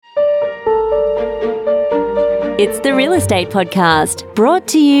It's the Real Estate Podcast, brought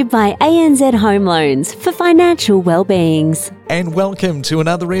to you by ANZ Home Loans for financial well-beings. And welcome to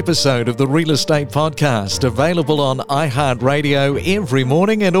another episode of the Real Estate Podcast, available on iHeartRadio every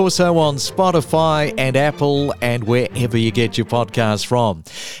morning and also on Spotify and Apple and wherever you get your podcasts from.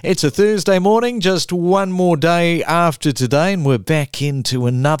 It's a Thursday morning, just one more day after today, and we're back into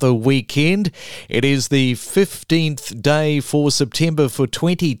another weekend. It is the 15th day for September for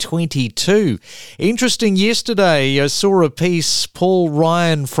 2022. Interesting, yesterday I saw a piece Paul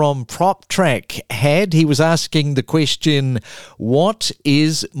Ryan from PropTrack had. He was asking the question, what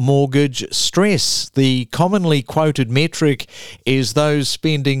is mortgage stress? The commonly quoted metric is those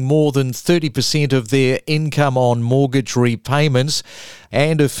spending more than 30% of their income on mortgage repayments.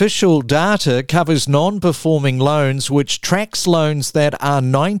 And official data covers non-performing loans, which tracks loans that are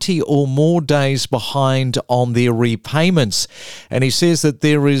 90 or more days behind on their repayments. And he says that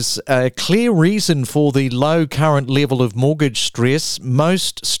there is a clear reason for the low current level of mortgage stress.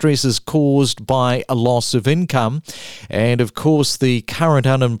 Most stress is caused by a loss of income. And of course, the current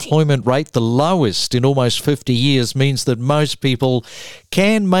unemployment rate, the lowest in almost 50 years, means that most people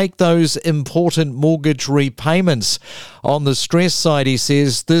can make those important mortgage repayments. On the stress side, he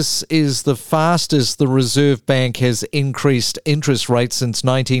says this is the fastest the Reserve Bank has increased interest rates since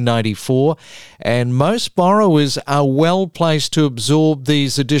 1994, and most borrowers are well placed to absorb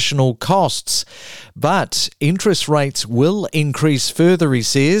these additional costs. But interest rates will increase further, he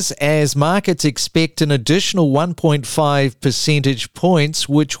says, as markets expect an additional 1.5 percentage points,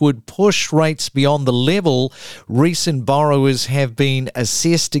 which would push rates beyond the level recent borrowers have been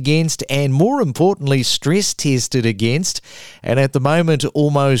assessed against and, more importantly, stress tested against. And at the moment,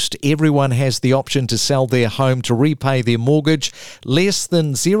 almost everyone has the option to sell their home to repay their mortgage. Less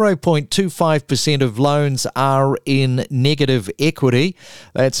than 0.25% of loans are in negative equity.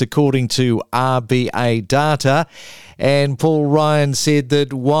 That's according to RBA data. And Paul Ryan said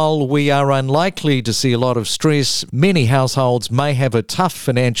that while we are unlikely to see a lot of stress, many households may have a tough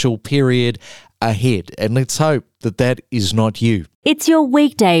financial period ahead. And let's hope that that is not you. It's your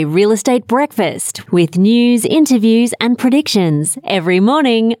weekday real estate breakfast with news, interviews and predictions every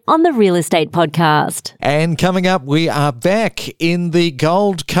morning on the Real Estate Podcast. And coming up, we are back in the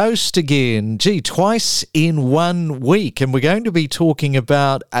Gold Coast again. Twice in 1 week. And we're going to be talking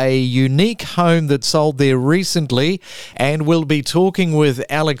about a unique home that sold there recently. And we'll be talking with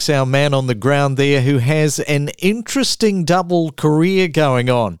Alex, our man on the ground there, who has an interesting double career going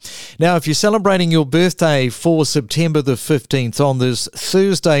on. Now, if you're celebrating your birthday for September the 15th on this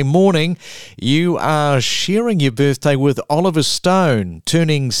Thursday morning, you are sharing your birthday with Oliver Stone,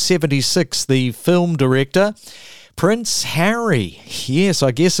 turning 76, the film director. Prince Harry, yes,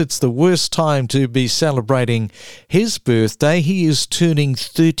 I guess it's the worst time to be celebrating his birthday. He is turning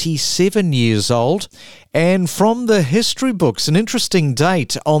 37 years old. And from the history books, an interesting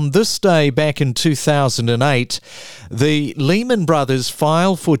date. On this day back in 2008, the Lehman Brothers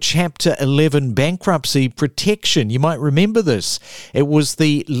filed for Chapter 11 bankruptcy protection. You might remember this. It was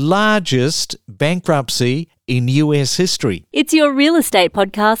the largest bankruptcy in US history. It's your Real Estate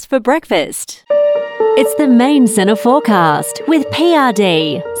Podcast for breakfast. It's the Main Centre Forecast with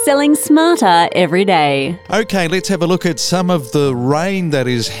PRD, selling smarter every day. Okay, let's have a look at some of the rain that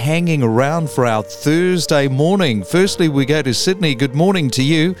is hanging around for our Thursday morning. Firstly, we go to Sydney. Good morning to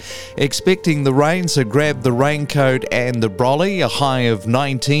you. Expecting the rain, so grab the raincoat and the brolly, a high of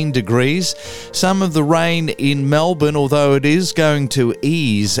 19 degrees. Some of the rain in Melbourne, although it is going to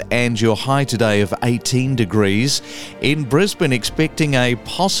ease, and your high today of 18 degrees. In Brisbane, expecting a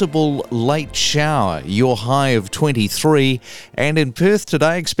possible late shower, your high of 23, and in Perth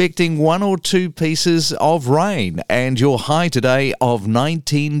today expecting 1 or 2 pieces of rain and your high today of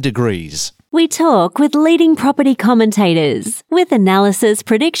 19 degrees. We talk with leading property commentators with analysis,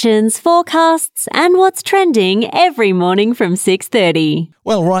 predictions, forecasts and what's trending every morning from 6:30.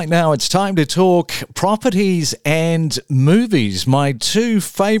 Well, right now it's time to talk properties and movies, my two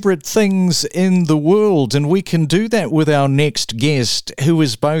favourite things in the world, and we can do that with our next guest, who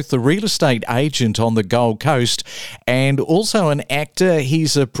is both a real estate agent on the Gold Coast and also an actor.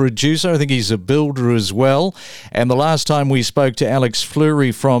 He's a producer, I think he's a builder as well, and the last time we spoke to Alex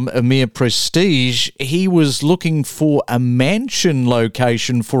Fleury from Amir Prestige, he was looking for a mansion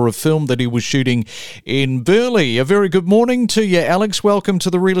location for a film that he was shooting in Burleigh. A very good morning to you, Alex. Welcome to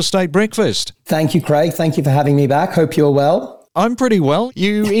the Real Estate Breakfast. Thank you, Craig. Thank you for having me back. Hope you're well. I'm pretty well.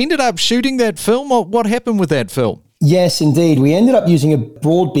 You ended up shooting that film. What happened with that film? Yes, indeed. We ended up using a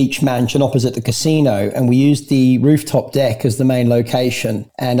Broadbeach mansion opposite the casino, and we used the rooftop deck as the main location.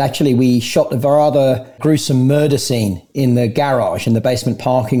 And actually, we shot a rather gruesome murder scene in the garage, in the basement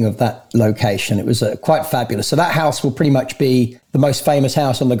parking of that location. It was quite fabulous. So that house will pretty much be the most famous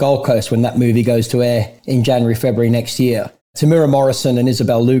house on the Gold Coast when that movie goes to air in January, February next year. Tamira Morrison and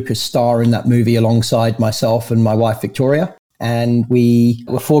Isabel Lucas star in that movie alongside myself and my wife, Victoria. And we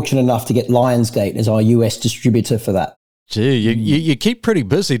were fortunate enough to get Lionsgate as our US distributor for that. Gee, you keep pretty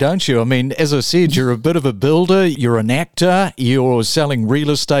busy, don't you? I mean, as I said, you're a bit of a builder, you're an actor, you're selling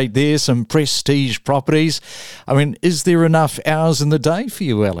real estate there, some prestige properties. I mean, is there enough hours in the day for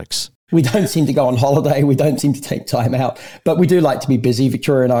you, Alex? We don't seem to go on holiday. We don't seem to take time out. But we do like to be busy.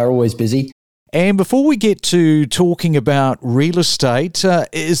 Victoria and I are always busy. And before we get to talking about real estate,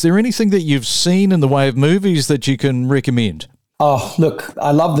 is there anything that you've seen in the way of movies that you can recommend? Oh, look,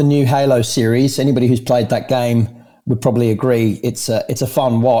 I love the new Halo series. Anybody who's played that game would probably agree it's a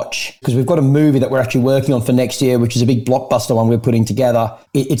fun watch, because we've got a movie that we're actually working on for next year, which is a big blockbuster one we're putting together.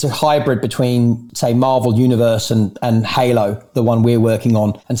 It's a hybrid between, say, Marvel Universe and Halo, the one we're working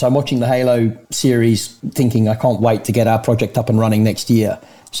on. And so I'm watching the Halo series thinking I can't wait to get our project up and running next year.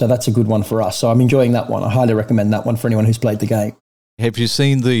 So that's a good one for us. So I'm enjoying that one. I highly recommend that one for anyone who's played the game. Have you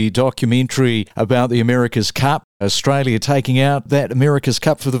seen the documentary about the America's Cup? Australia taking out that America's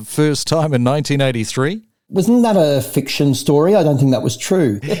Cup for the first time in 1983? Wasn't that a fiction story? I don't think that was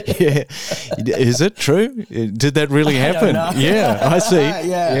true. Yeah. Is it true? Did that really happen? Yeah, I see.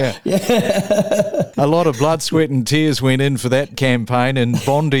 Yeah. A lot of blood, sweat and tears went in for that campaign. And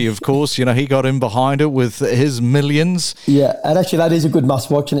Bondi, of course, he got in behind it with his millions. Yeah, and actually that is a good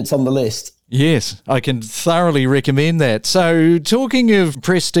must-watch and it's on the list. Yes, I can thoroughly recommend that. So talking of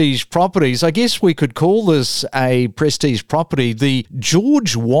prestige properties, I guess we could call this a prestige property, the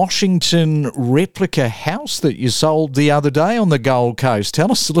George Washington replica house that you sold the other day on the Gold Coast. Tell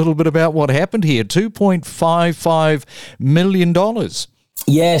us a little bit about what happened here. $2.55 million.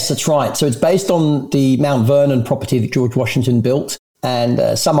 Yes, that's right. So it's based on the Mount Vernon property that George Washington built.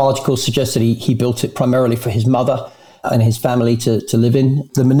 And some articles suggest that he built it primarily for his mother and his family to live in.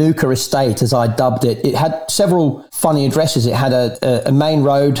 The Manuka Estate, as I dubbed it, it had several funny addresses. It had a main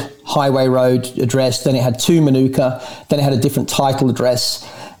road, highway road address, then it had 2 Manuka, then it had a different title address,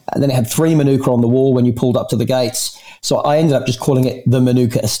 and then it had 3 Manuka on the wall when you pulled up to the gates. So I ended up just calling it the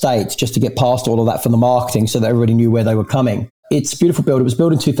Manuka Estate, just to get past all of that for the marketing so that everybody knew where they were coming. It's a beautiful build. It was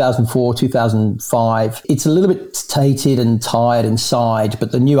built in 2004, 2005. It's a little bit dated and tired inside,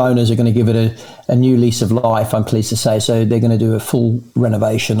 but the new owners are going to give it a new lease of life, I'm pleased to say. So they're going to do a full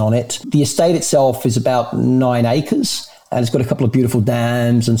renovation on it. The estate itself is about 9 acres. And it's got a couple of beautiful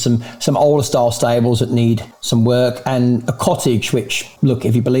dams and some older style stables that need some work, and a cottage, which, look,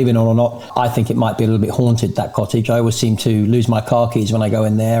 if you believe in it or not, I think it might be a little bit haunted, that cottage. I always seem to lose my car keys when I go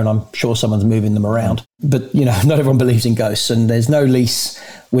in there, and I'm sure someone's moving them around. But, not everyone believes in ghosts, and there's no lease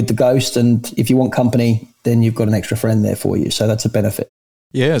with the ghost. And if you want company, then you've got an extra friend there for you. So that's a benefit.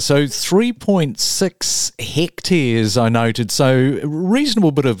 Yeah, so 3.6 hectares, I noted. So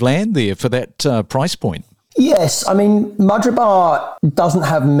reasonable bit of land there for that price point. Yes, I mean, Mudgeerbar doesn't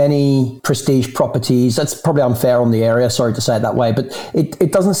have many prestige properties. That's probably unfair on the area, sorry to say it that way, but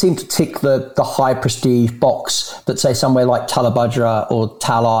it doesn't seem to tick the high prestige box that, say, somewhere like Tallebudgera or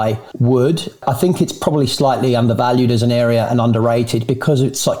Talai would. I think it's probably slightly undervalued as an area and underrated because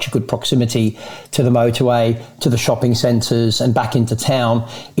it's such a good proximity to the motorway, to the shopping centres and back into town.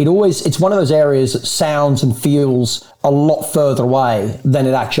 It's one of those areas that sounds and feels a lot further away than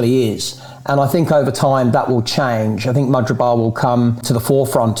it actually is. And I think over time that will change. I think Mudgeerbar will come to the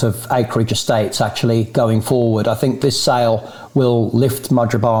forefront of acreage estates actually going forward. I think this sale will lift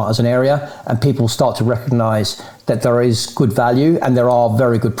Mudgeerbar as an area, and people start to recognise that there is good value and there are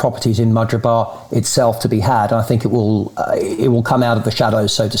very good properties in Mudgeerbar itself to be had. And I think it will come out of the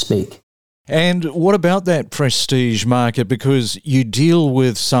shadows, so to speak. And what about that prestige market? Because you deal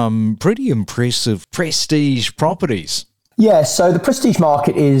with some pretty impressive prestige properties. Yeah, so the prestige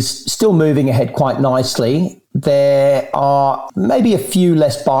market is still moving ahead quite nicely. There are maybe a few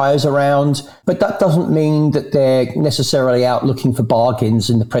less buyers around, but that doesn't mean that they're necessarily out looking for bargains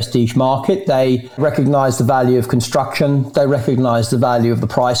in the prestige market. They recognise the value of construction. They recognise the value of the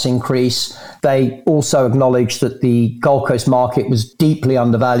price increase. They also acknowledge that the Gold Coast market was deeply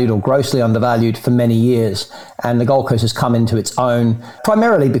undervalued or grossly undervalued for many years. And the Gold Coast has come into its own,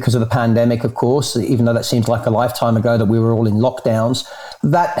 primarily because of the pandemic, of course, even though that seems like a lifetime ago that we were all in lockdowns.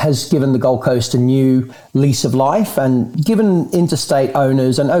 That has given the Gold Coast a new lease of life and given interstate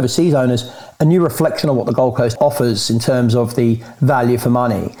owners and overseas owners a new reflection of what the Gold Coast offers in terms of the value for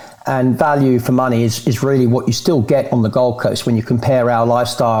money. And value for money is really what you still get on the Gold Coast when you compare our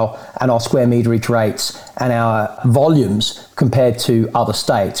lifestyle and our square meterage rates and our volumes compared to other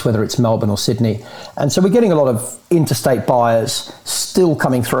states, whether it's Melbourne or Sydney. And so we're getting a lot of interstate buyers still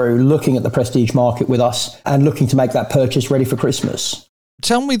coming through, looking at the prestige market with us and looking to make that purchase ready for Christmas.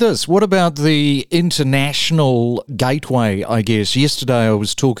 Tell me this, what about the international gateway, I guess? Yesterday I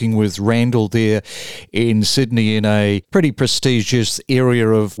was talking with Randall there in Sydney in a pretty prestigious area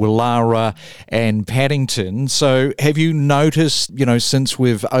of Willara and Paddington. So have you noticed, since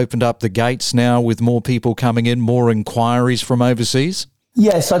we've opened up the gates now with more people coming in, more inquiries from overseas?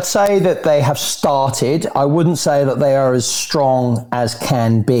 Yes, I'd say that they have started. I wouldn't say that they are as strong as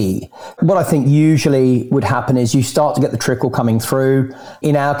can be. What I think usually would happen is you start to get the trickle coming through.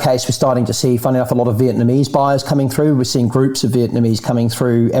 In our case, we're starting to see, funny enough, a lot of Vietnamese buyers coming through. We're seeing groups of Vietnamese coming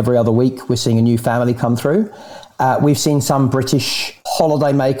through every other week. We're seeing a new family come through. We've seen some British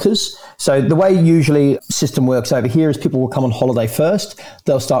holiday makers. So the way usually the system works over here is people will come on holiday first.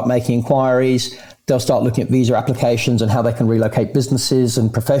 They'll start making inquiries. They'll start looking at visa applications and how they can relocate businesses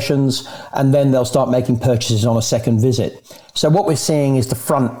and professions, and then they'll start making purchases on a second visit. So what we're seeing is the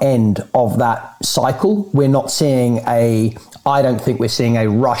front end of that cycle. We're not seeing I don't think we're seeing a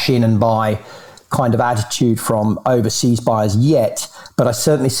rush in and buy kind of attitude from overseas buyers yet, but I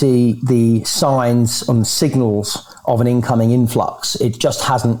certainly see the signs and signals of an incoming influx. It just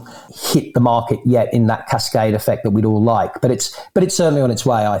hasn't hit the market yet in that cascade effect that we'd all like, but it's certainly on its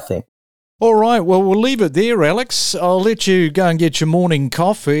way, I think. All right, well, we'll leave it there, Alex. I'll let you go and get your morning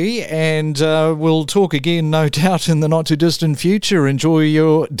coffee, and we'll talk again, no doubt, in the not-too-distant future. Enjoy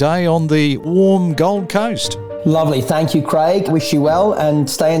your day on the warm Gold Coast. Lovely. Thank you, Craig. Wish you well, and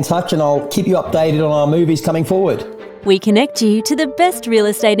stay in touch, and I'll keep you updated on our movies coming forward. We connect you to the best real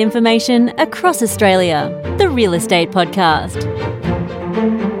estate information across Australia. The Real Estate Podcast.